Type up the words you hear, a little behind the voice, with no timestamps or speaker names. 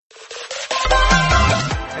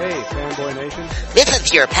Hey, Fanboy Nation. This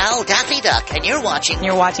is your pal Daffy Duck, and you're watching.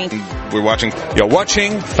 You're watching Fanboy.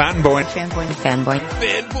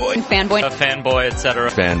 A fanboy, etc.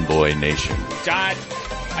 Fanboy Nation. God,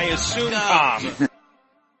 I assume Tom.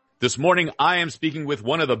 This morning, I am speaking with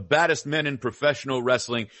one of the baddest men in professional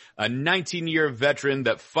wrestling, a 19-year veteran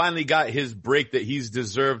that finally got his break that he's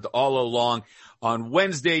deserved all along. On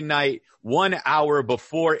Wednesday night, 1 hour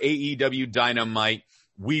before AEW Dynamite,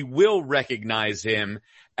 we will recognize him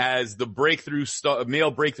as the male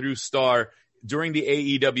breakthrough star during the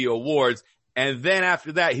AEW Awards. And then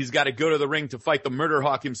after that, he's got to go to the ring to fight the Murder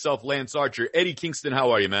Hawk himself, Lance Archer. Eddie Kingston,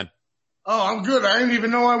 how are you, man? Oh, I'm good. I didn't even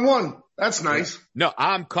know I won. That's nice. No,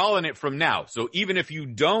 I'm calling it from now. So even if you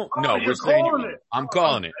don't know, we're saying I'm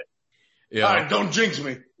calling it. Yeah. All right, don't jinx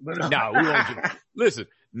me. No, we won't jinx. Listen,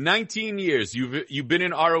 19 years. You've been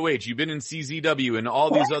in ROH, you've been in CZW and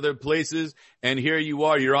all these other places, and here you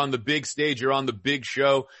are. You're on the big stage. You're on the big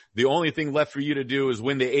show. The only thing left for you to do is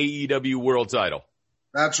win the AEW World Title.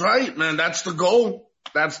 That's right, man. That's the goal.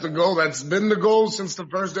 That's the goal. That's been the goal since the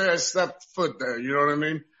first day I stepped foot there. You know what I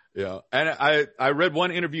mean? Yeah. And I read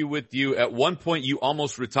one interview with you. At one point you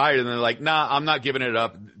almost retired and they're like, nah, I'm not giving it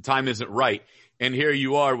up. Time isn't right. And here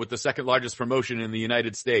you are with the second largest promotion in the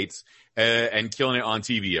United States, and killing it on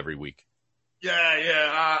TV every week.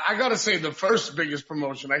 Yeah. I gotta say the first biggest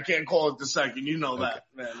promotion. I can't call it the second. You know that,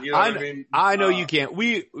 man. You know what I mean? I know you can't.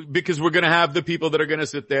 Because we're gonna have the people that are gonna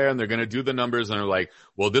sit there and they're gonna do the numbers and are like,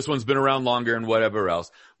 well, this one's been around longer and whatever else.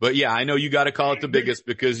 But yeah, I know you gotta call it the biggest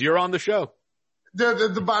because you're on the show.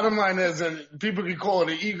 The bottom line is, and people can call it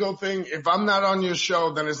an ego thing. If I'm not on your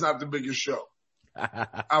show, then it's not the biggest show.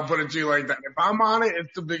 I'll put it to you like that. If I'm on it,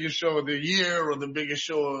 it's the biggest show of the year or the biggest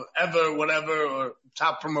show ever, whatever, or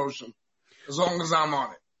top promotion. As long as I'm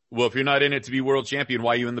on it. Well, if you're not in it to be world champion,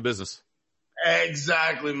 why are you in the business?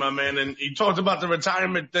 Exactly, my man. And you talked about the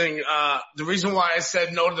retirement thing. The reason why I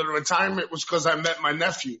said no to the retirement was because I met my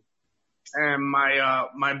nephew. And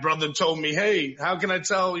my brother told me, hey, how can I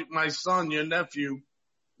tell my son, your nephew,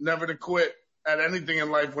 never to quit at anything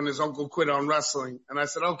in life when his uncle quit on wrestling? And I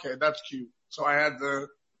said, okay, that's cute. So I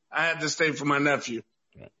had to stay for my nephew.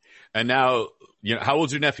 And now, how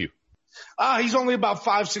old's your nephew? He's only about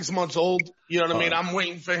 5-6 months old. You know what I mean? I'm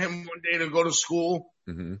waiting for him one day to go to school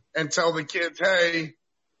and tell the kids, hey,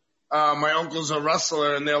 my uncle's a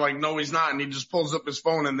wrestler. And they're like, no, he's not. And he just pulls up his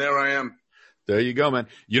phone and there I am. There you go, man.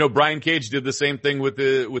 Brian Cage did the same thing with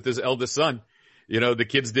his eldest son. The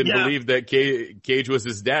kids didn't believe that Cage was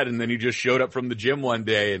his dad. And then he just showed up from the gym one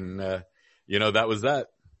day and, that was that.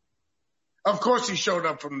 Of course he showed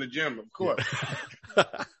up from the gym, of course.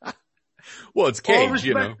 Well, it's Cage, All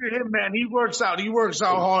respect to him, man. He works out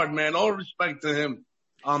hard, man. All respect to him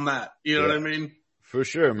on that. You know what I mean? For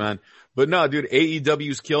sure, man. But no, dude,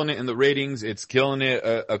 AEW's killing it in the ratings. It's killing it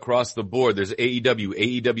across the board. There's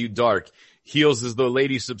AEW Dark. Heels is the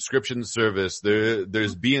lady subscription service.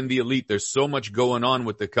 There's Being the Elite. There's so much going on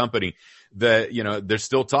with the company that, there's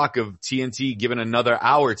still talk of TNT giving another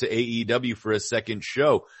hour to AEW for a second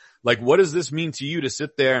show. Like, what does this mean to you to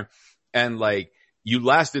sit there and you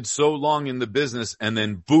lasted so long in the business and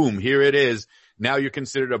then boom, here it is. Now you're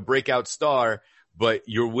considered a breakout star, but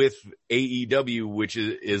you're with AEW, which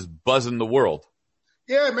is buzzing the world.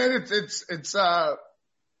 Yeah, man, it's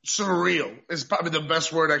surreal. It's probably the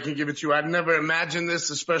best word I can give it to you. I'd never imagined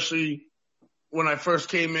this, especially when I first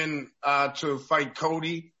came in, to fight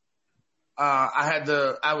Cody.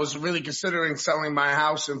 I was really considering selling my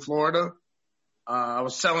house in Florida. I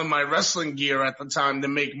was selling my wrestling gear at the time to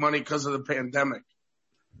make money because of the pandemic.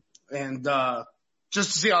 And,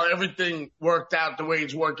 just to see how everything worked out the way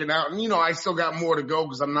it's working out. And, I still got more to go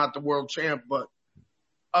because I'm not the world champ. But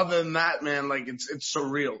other than that, man, it's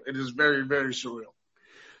surreal. It is very, very surreal.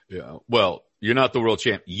 Yeah. Well, you're not the world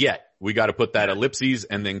champ yet. We got to put that ellipses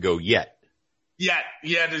and then go yet. Yet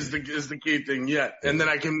is the key thing. Yet. And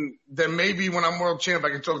then maybe when I'm world champ, I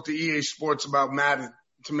can talk to EA Sports about Madden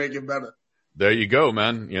to make it better. There you go,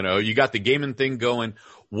 man. You got the gaming thing going.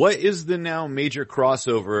 What is the now major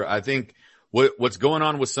crossover? I think what's going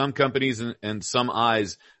on with some companies and some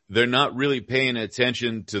eyes, they're not really paying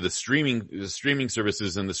attention to the streaming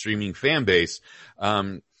services and the streaming fan base.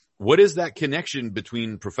 What is that connection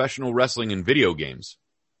between professional wrestling and video games?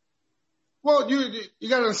 Well, you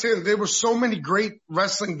gotta understand, there were so many great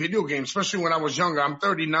wrestling video games, especially when I was younger. I'm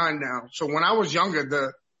 39 now. So when I was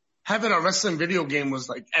younger, having a wrestling video game was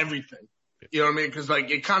like everything. You know what I mean? Cause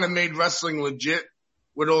it kind of made wrestling legit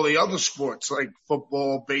with all the other sports like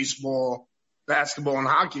football, baseball, basketball, and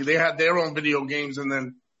hockey. They had their own video games, and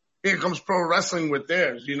then here comes pro wrestling with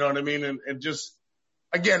theirs. You know what I mean? And just,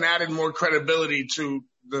 again, added more credibility to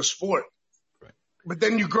the sport. Right. But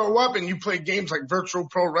then you grow up and you play games like Virtual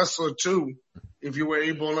Pro Wrestler 2, if you were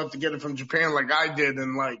able enough to get it from Japan like I did,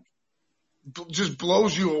 and like just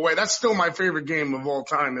blows you away. That's still my favorite game of all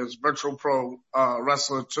time is Virtual Pro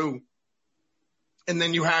Wrestler 2. And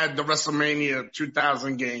then you had the WrestleMania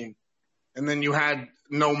 2000 game, and then you had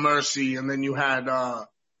No Mercy, and then you had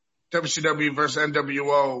WCW versus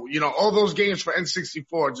NWO. You know, all those games for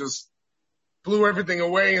N64 just blew everything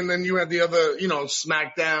away. And then you had the other, you know,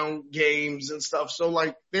 SmackDown games and stuff. So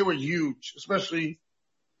like they were huge, especially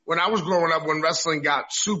when I was growing up, when wrestling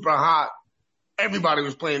got super hot. Everybody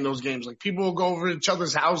was playing those games. Like people would go over to each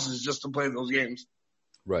other's houses just to play those games.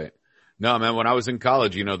 Right. No, man, when I was in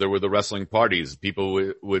college, you know, there were the wrestling parties.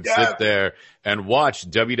 People would sit there and watch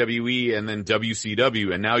WWE and then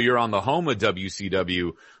WCW. And now you're on the home of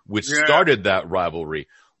WCW, which started that rivalry.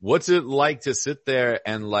 What's it like to sit there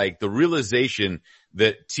and like the realization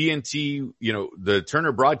that TNT, you know, the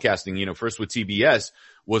Turner Broadcasting, you know, first with TBS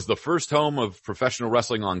was the first home of professional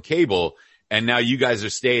wrestling on cable. And now you guys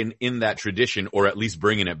are staying in that tradition or at least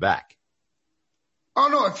bringing it back. Oh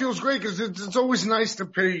no, it feels great because it's always nice to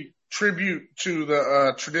pay tribute to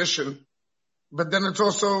the tradition, but then it's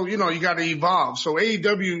also, you know, you got to evolve. So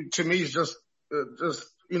AEW to me is just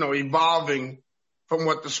you know, evolving from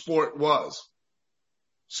what the sport was.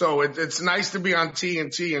 So it's nice to be on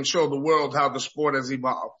TNT and show the world how the sport has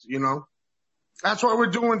evolved. You know, that's why we're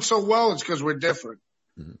doing so well. It's because we're different.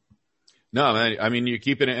 Mm-hmm. No, man, I mean, you're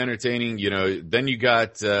keeping it entertaining. You know, then you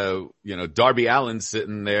got, you know, Darby Allin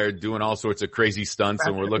sitting there doing all sorts of crazy stunts,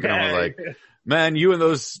 and we're looking at him like, man, you and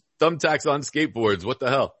those thumbtacks on skateboards, what the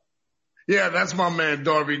hell? Yeah, that's my man,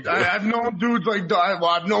 Darby. I've known dudes like Darby.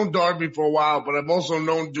 Well, I've known Darby for a while, but I've also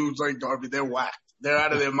known dudes like Darby. They're whacked. They're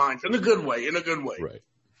out of their minds in a good way, Right.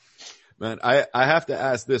 Man, I have to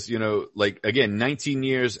ask this, you know, like, again, 19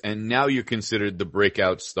 years, and now you're considered the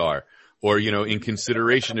breakout star, or, you know, in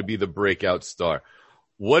consideration to be the breakout star.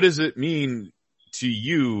 What does it mean to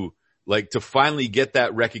you, like, to finally get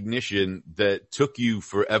that recognition that took you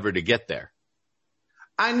forever to get there?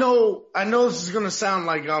 I know this is going to sound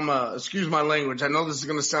like excuse my language. I know this is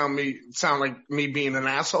going to sound like me being an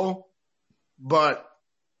asshole, but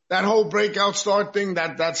that whole breakout star thing,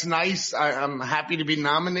 that's nice. I'm happy to be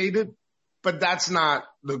nominated, but that's not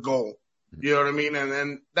the goal. You know what I mean?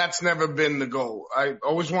 And that's never been the goal. I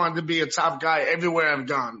always wanted to be a top guy everywhere I've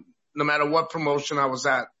gone, no matter what promotion I was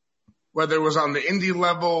at, whether it was on the indie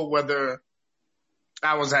level, whether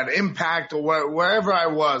I was at Impact or wherever I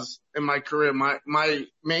was in my career. My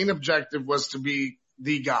main objective was to be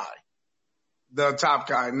the guy, the top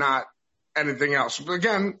guy, not anything else. But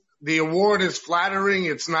again, the award is flattering.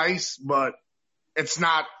 It's nice, but it's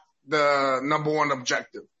not the number one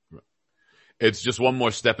objective. It's just one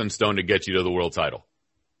more stepping stone to get you to the world title.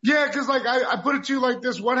 Yeah, because like I put it to you like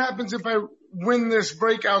this: what happens if I win this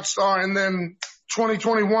breakout star and then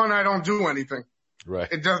 2021 I don't do anything? Right.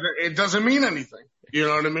 It doesn't mean anything. You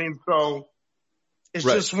know what I mean? So it's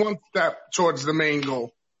just one step towards the main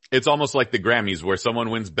goal. It's almost like the Grammys where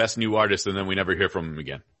someone wins Best New Artist and then we never hear from them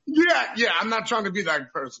again. Yeah. I'm not trying to be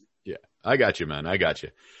that person. Yeah. I got you, man. I got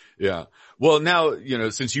you. Yeah. Well, now, you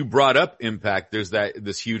know, since you brought up Impact, there's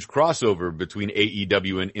this huge crossover between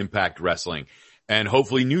AEW and Impact Wrestling and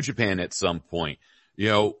hopefully New Japan at some point. You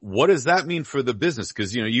know, what does that mean for the business?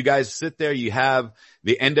 Cause, you know, you guys sit there, you have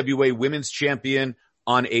the NWA Women's Champion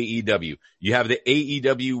on AEW. You have the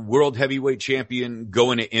AEW World Heavyweight Champion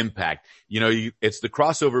going to Impact. You know, it's the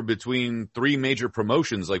crossover between three major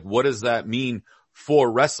promotions. Like, what does that mean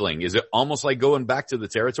for wrestling? Is it almost like going back to the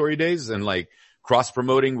territory days and like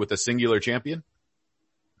cross-promoting with a singular champion?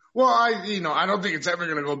 Well, I don't think it's ever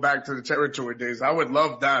going to go back to the territory days. I would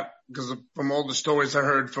love that because from all the stories I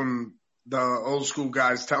heard from the old school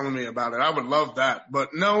guys telling me about it, I would love that. But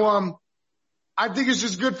no, I think it's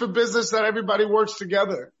just good for business that everybody works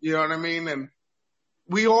together. You know what I mean? And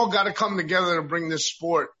we all got to come together to bring this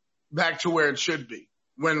sport back to where it should be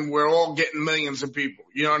when we're all getting millions of people.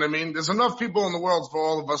 You know what I mean? There's enough people in the world for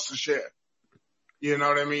all of us to share. You know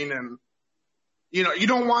what I mean? And you know, you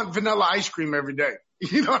don't want vanilla ice cream every day.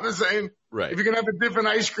 You know what I'm saying? Right. If you're going to have a different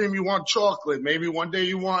ice cream, you want chocolate. Maybe one day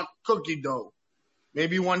you want cookie dough.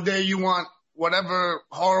 Maybe one day you want whatever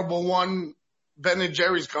horrible one Ben &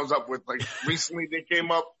 Jerry's comes up with. Like recently they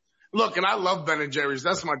came up. Look, and I love Ben & Jerry's.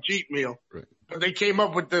 That's my cheat meal. Right. But they came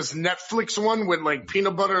up with this Netflix one with like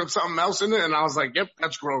peanut butter and something else in it. And I was like, yep,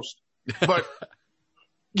 that's gross. But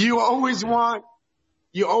you always want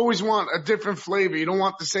a different flavor. You don't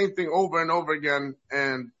want the same thing over and over again.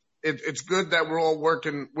 And it's good that we're all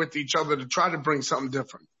working with each other to try to bring something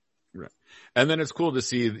different. Right. And then it's cool to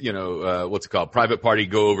see, you know, what's it called? Private Party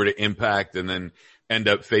go over to Impact and then end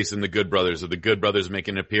up facing the Good Brothers, or the Good Brothers make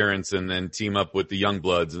an appearance and then team up with the Young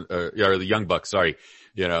Bloods, or the Young Bucks, sorry.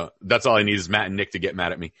 You know, that's all I need is Matt and Nick to get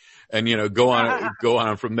mad at me. And, you know, go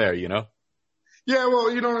on from there, you know? Yeah,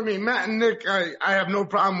 well, you know what I mean? Matt and Nick, I have no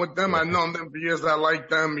problem with them. I've known them for years. I like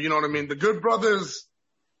them. You know what I mean? The Good Brothers,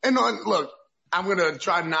 and look, I'm going to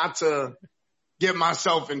try not to get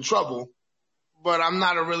myself in trouble, but I'm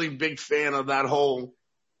not a really big fan of that whole,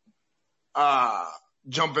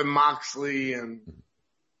 jumping Moxley and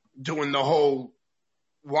doing the whole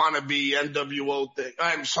wannabe NWO thing.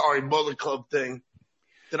 I'm sorry, Bullet Club thing.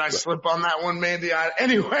 Did I slip on that one, Mandy?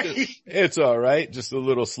 Anyway. It's all right. Just a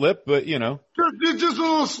little slip, but you know. Just a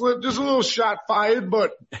little slip, just a little shot fired,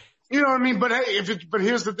 but you know what I mean? But hey, but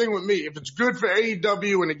here's the thing with me. If it's good for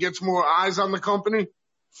AEW and it gets more eyes on the company,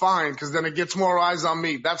 fine, because then it gets more eyes on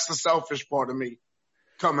me. That's the selfish part of me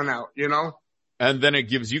coming out, you know? And then it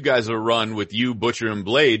gives you guys a run with you, Butcher, and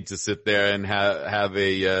Blade to sit there and have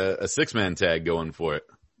a 6-man tag going for it.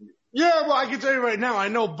 Yeah, well, I can tell you right now, I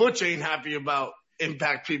know Butch ain't happy about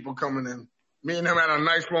Impact people coming in. Me and him had a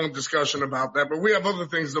nice long discussion about that, but we have other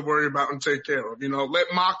things to worry about and take care of. You know, let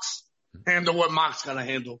Mox handle what Mox gotta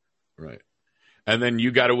handle. Right. And then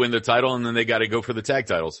you gotta win the title, and then they gotta go for the tag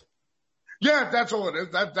titles. Yeah, that's all it is.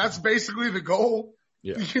 That's basically the goal.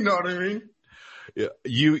 Yeah. You know what I mean? Yeah.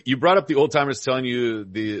 You brought up the old timers telling you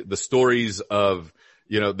the stories of,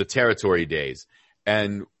 you know, the territory days.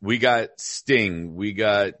 And we got Sting. We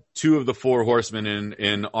got 2 of the 4 horsemen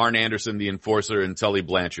in Arn Anderson, the Enforcer, and Tully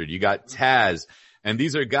Blanchard. You got Taz. And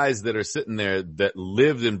these are guys that are sitting there that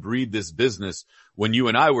lived and breathed this business when you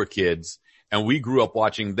and I were kids, and we grew up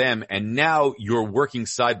watching them. And now you're working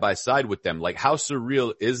side by side with them. Like, how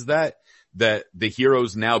surreal is that the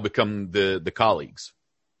heroes now become the colleagues?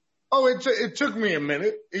 Oh, it took me a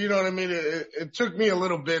minute. You know what I mean? It took me a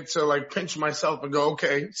little bit to like pinch myself and go,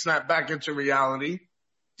 okay, snap back into reality.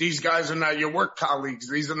 These guys are not your work colleagues.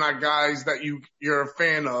 These are not guys that you're a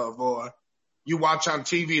fan of or you watch on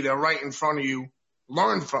TV. They're right in front of you.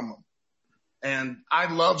 Learn from them. And I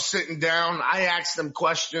love sitting down. I ask them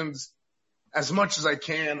questions as much as I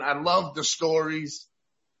can. I love the stories.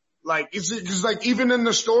 Like, it's like even in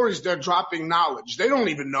the stories, they're dropping knowledge. They don't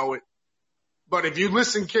even know it. But if you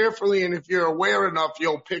listen carefully and if you're aware enough,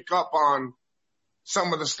 you'll pick up on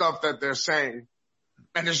some of the stuff that they're saying.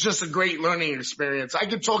 And it's just a great learning experience. I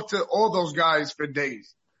could talk to all those guys for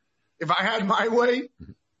days. If I had my way,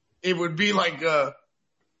 it would be like a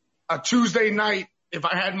Tuesday night. If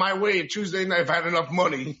I had my way, a Tuesday night, if I had enough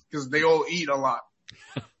money, because they all eat a lot,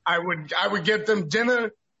 I would get them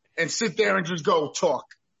dinner and sit there and just go talk.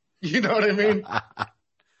 You know what I mean?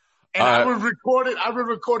 And I would record it. I would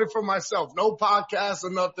record it for myself. No podcast or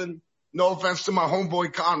nothing. No offense to my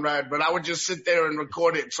homeboy Conrad, but I would just sit there and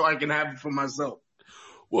record it so I can have it for myself.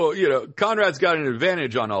 Well, you know, Conrad's got an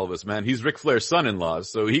advantage on all of us, man. He's Ric Flair's son-in-law,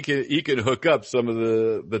 so he can hook up some of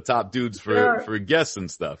the top dudes for guests and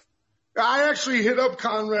stuff. I actually hit up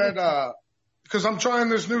Conrad, because I'm trying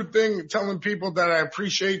this new thing, telling people that I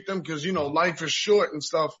appreciate them because, you know, life is short and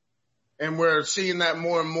stuff. And we're seeing that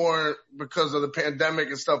more and more because of the pandemic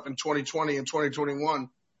and stuff in 2020 and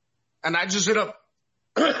 2021. And I just hit up,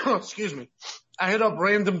 excuse me, I hit up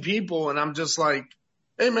random people and I'm just like,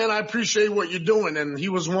 hey man, I appreciate what you're doing. And he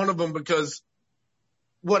was one of them because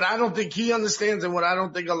what I don't think he understands and what I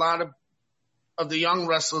don't think a lot of the young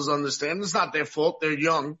wrestlers understand, it's not their fault, they're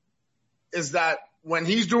young, is that when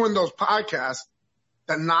he's doing those podcasts,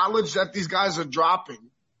 the knowledge that these guys are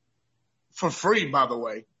dropping for free, by the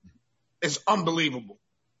way, is unbelievable.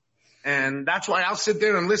 And that's why I'll sit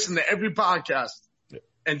there and listen to every podcast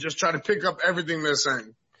and just try to pick up everything they're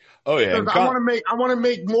saying. Oh yeah. Because I want to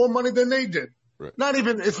make more money than they did. Right.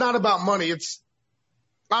 It's not about money.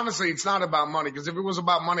 Honestly, it's not about money. Because if it was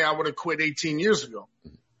about money, I would have quit 18 years ago.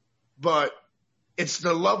 But it's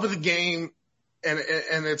the love of the game and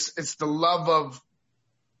it's the love of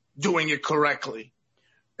doing it correctly.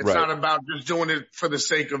 It's right. not about just doing it for the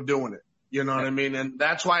sake of doing it. You know what I mean? And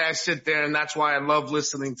that's why I sit there and that's why I love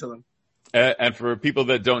listening to them. And for people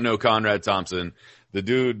that don't know Conrad Thompson, the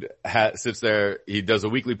dude sits there. He does a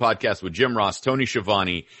weekly podcast with Jim Ross, Tony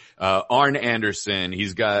Schiavone, Arn Anderson.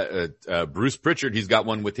 He's got Bruce Pritchard. He's got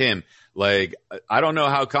one with him. Like, I don't know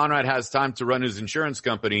how Conrad has time to run his insurance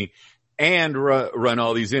company and run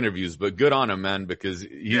all these interviews, but good on him, man, because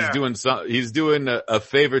he's doing a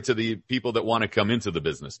favor to the people that want to come into the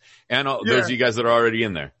business and those of you guys that are already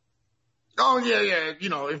in there. Oh yeah. You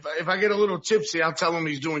know, if I get a little tipsy, I'll tell him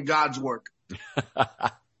he's doing God's work. All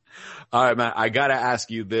right, man. I gotta ask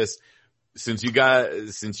you this: since you got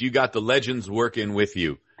the legends working with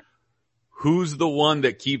you, who's the one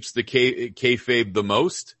that keeps the kayfabe the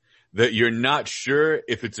most? that you're not sure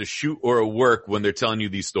if it's a shoot or a work when they're telling you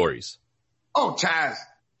these stories? Oh, Taz.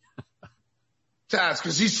 Taz,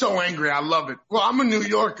 cause he's so angry. I love it. Well, I'm a New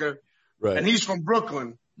Yorker Right. and he's from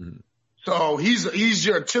Brooklyn. Mm-hmm. So he's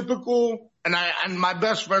your typical, and my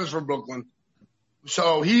best friend's from Brooklyn.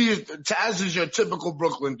 So Taz is your typical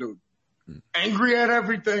Brooklyn dude. Mm-hmm. Angry at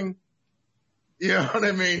everything. You know what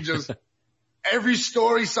I mean? Just every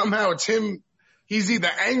story somehow it's him. He's either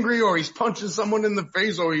angry or he's punching someone in the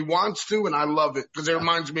face or he wants to, and I love it because it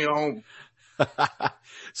reminds me of home.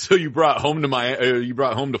 So you brought home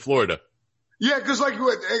to Florida. Yeah, because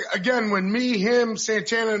again, when me, him,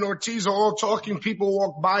 Santana, and Ortiz are all talking, people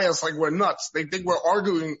walk by us like we're nuts. They think we're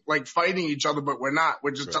arguing, like fighting each other, but we're not.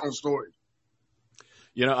 We're just telling stories.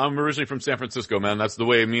 You know, I'm originally from San Francisco, man. That's the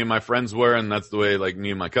way me and my friends were, and that's the way like me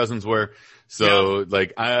and my cousins were. So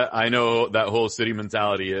like I know that whole city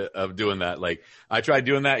mentality of doing that. Like I tried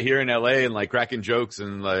doing that here in LA and like cracking jokes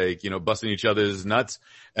and like, you know, busting each other's nuts,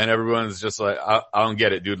 and everyone's just like, I don't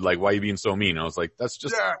get it, dude. Like, why are you being so mean? I was like, that's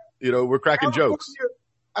just, you know, we're cracking jokes.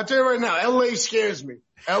 I tell you right now, LA scares me.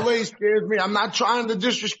 LA scares me. I'm not trying to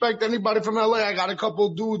disrespect anybody from LA. I got a couple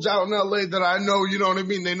of dudes out in LA that I know, you know what I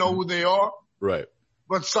mean? They know who they are. Right.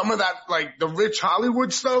 But some of that, like the rich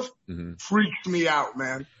Hollywood stuff, freaks me out,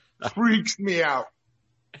 man. Freaks me out.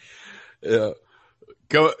 Yeah.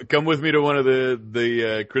 Come with me to one of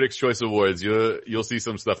the Critics' Choice Awards. You'll see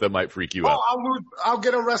some stuff that might freak you out. I'll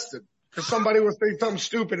get arrested because somebody will say something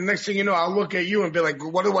stupid, and next thing you know, I'll look at you and be like,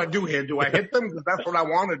 "What do I do here? Do I hit them? Because that's what I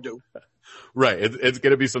want to do." Right. It's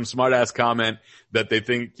going to be some smart ass comment that they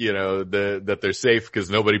think, you know, that they're safe because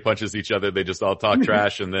nobody punches each other. They just all talk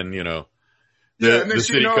trash, and then you know. The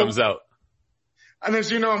city comes out. And as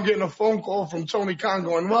you know, I'm getting a phone call from Tony Khan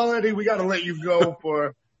going, well, Eddie, we got to let you go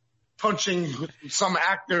for punching some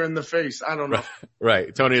actor in the face. I don't know.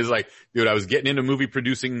 Right. Tony is like, dude, I was getting into movie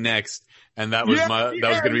producing next, and that was going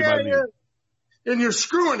to be my lead. And you're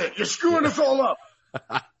screwing it. You're screwing us all up.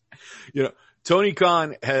 You know, Tony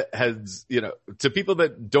Khan has, you know, to people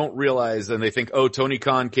that don't realize and they think, oh, Tony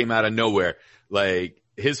Khan came out of nowhere. Like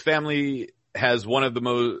his family has one of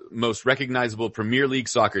the most recognizable Premier League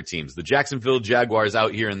soccer teams, the Jacksonville Jaguars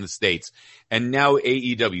out here in the States, and now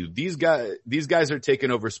AEW. These guys are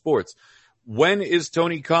taking over sports. When is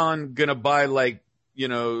Tony Khan gonna buy like, you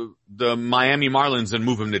know, the Miami Marlins and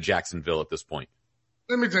move him to Jacksonville at this point?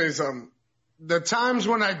 Let me tell you something. The times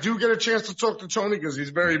when I do get a chance to talk to Tony, because he's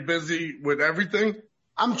very busy with everything,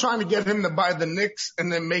 I'm trying to get him to buy the Knicks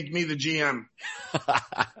and then make me the GM.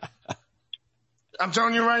 I'm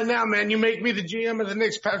telling you right now, man, you make me the GM of the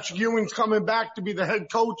Knicks. Patrick Ewing's coming back to be the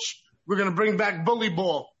head coach. We're going to bring back bully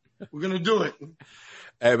ball. We're going to do it.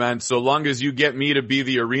 Hey, man, so long as you get me to be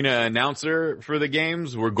the arena announcer for the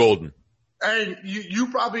games, we're golden. Hey,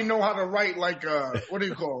 you probably know how to write like what do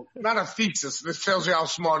you call it? Not a thesis. This tells you how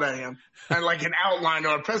smart I am. And like an outline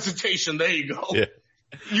or a presentation. There you go. Yeah.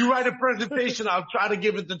 You write a presentation, I'll try to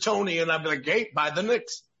give it to Tony, and I'll be like, hey, buy the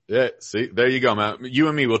Knicks. Yeah, see, there you go, man. You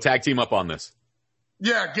and me, we'll tag team up on this.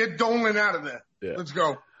 Yeah, get Dolan out of there. Yeah. Let's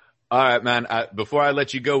go. All right, man. Before I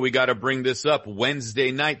let you go, we got to bring this up.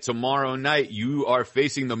 Wednesday night, tomorrow night, you are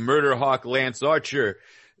facing the Murder Hawk Lance Archer.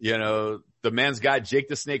 You know, the man's got Jake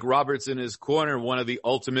the Snake Roberts in his corner, one of the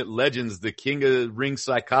ultimate legends, the king of ring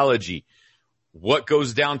psychology. What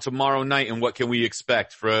goes down tomorrow night, and what can we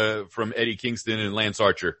expect from Eddie Kingston and Lance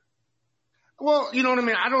Archer? Well, you know what I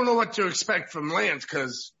mean? I don't know what to expect from Lance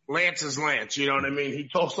because Lance is Lance. You know what I mean? He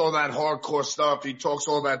talks all that hardcore stuff. He talks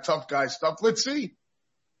all that tough guy stuff. Let's see.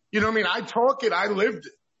 You know what I mean? I talk it. I lived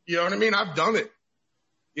it. You know what I mean? I've done it.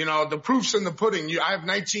 You know, the proof's in the pudding. I have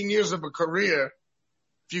 19 years of a career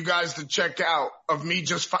for you guys to check out of me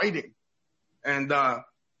just fighting. And I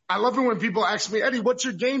love it when people ask me, Eddie, what's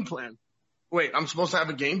your game plan? Wait, I'm supposed to have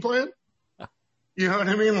a game plan? You know what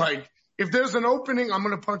I mean? Like, if there's an opening, I'm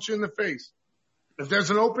going to punch you in the face. If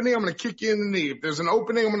there's an opening, I'm going to kick you in the knee. If there's an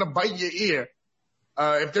opening, I'm going to bite your ear.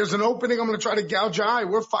 If there's an opening, I'm going to try to gouge your eye.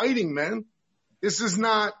 We're fighting, man. This is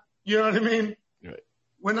not, you know what I mean? Right.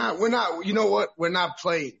 We're not, you know what? We're not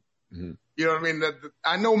playing. Mm-hmm. You know what I mean?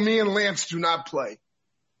 I know me and Lance do not play.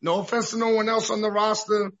 No offense to no one else on the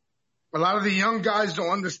roster. A lot of the young guys don't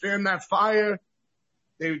understand that fire.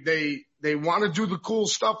 They want to do the cool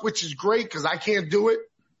stuff, which is great because I can't do it.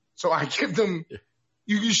 So I give them,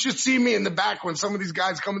 you should see me in the back when some of these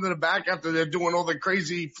guys come into the back after they're doing all the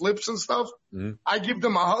crazy flips and stuff. Mm-hmm. I give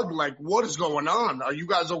them a hug like, what is going on? Are you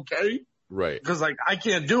guys okay? Right. Because like, I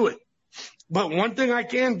can't do it. But one thing I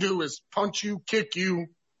can do is punch you, kick you,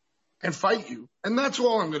 and fight you. And that's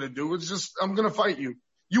all I'm going to do. It's just, I'm going to fight you.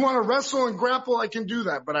 You want to wrestle and grapple? I can do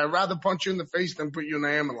that. But I'd rather punch you in the face than put you in the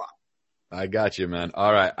hammerlock. I got you, man.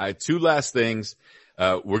 All right. Two last things.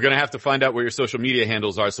 We're going to have to find out where your social media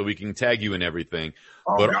handles are so we can tag you and everything.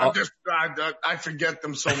 Oh, but God, I forget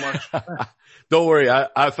them so much. Don't worry.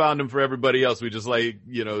 I found them for everybody else. We just like,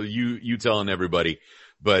 you telling everybody.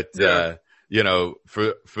 But, Yeah.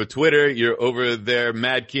 For Twitter, you're over there,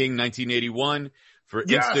 Mad King 1981. For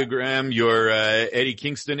Yeah. Instagram, you're, Eddie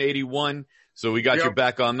Kingston 81. So we got Yep. your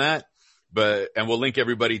back on that, and we'll link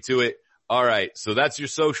everybody to it. All right. So that's your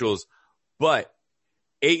socials, but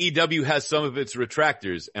AEW has some of its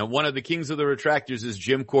retractors, and one of the kings of the retractors is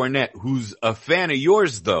Jim Cornette, who's a fan of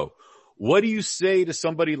yours though. What do you say to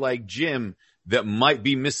somebody like Jim that might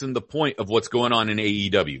be missing the point of what's going on in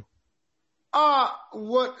AEW?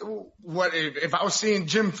 What if I was seeing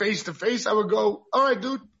Jim face to face, I would go, all right,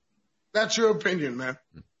 dude, that's your opinion, man.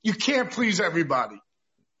 You can't please everybody.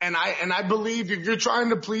 And I believe if you're trying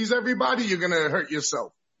to please everybody, you're going to hurt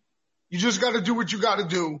yourself. You just got to do what you got to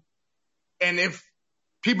do. And if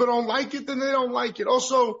people don't like it, then they don't like it.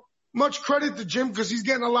 Also, much credit to Jim because he's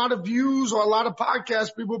getting a lot of views or a lot of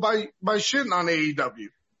podcast people by shitting on AEW.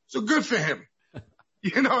 So good for him.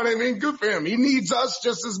 You know what I mean? Good for him. He needs us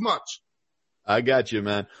just as much. I got you,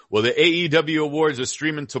 man. Well, the AEW Awards are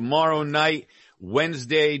streaming tomorrow night,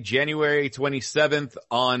 Wednesday, January 27th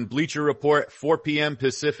on Bleacher Report, 4 p.m.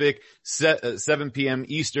 Pacific, 7 p.m.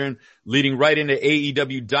 Eastern, leading right into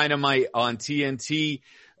AEW Dynamite on TNT.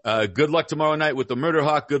 Good luck tomorrow night with the Murder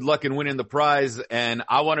Hawk. Good luck in winning the prize. And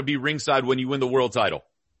I want to be ringside when you win the world title.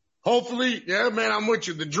 Hopefully, yeah, man, I'm with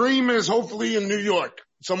you. The dream is hopefully in New York,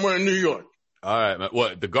 somewhere in New York. All right, man.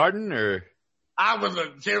 What, the Garden or? I was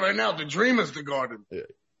say right now, the dream is the Garden.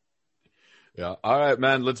 Yeah. All right,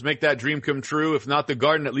 man. Let's make that dream come true. If not the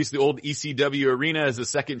Garden, at least the old ECW arena is a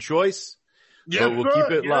second choice. Yeah, but we'll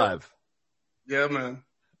keep it live. Yeah, man.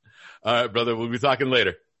 All right, brother. We'll be talking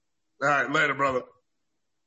later. All right, later, brother.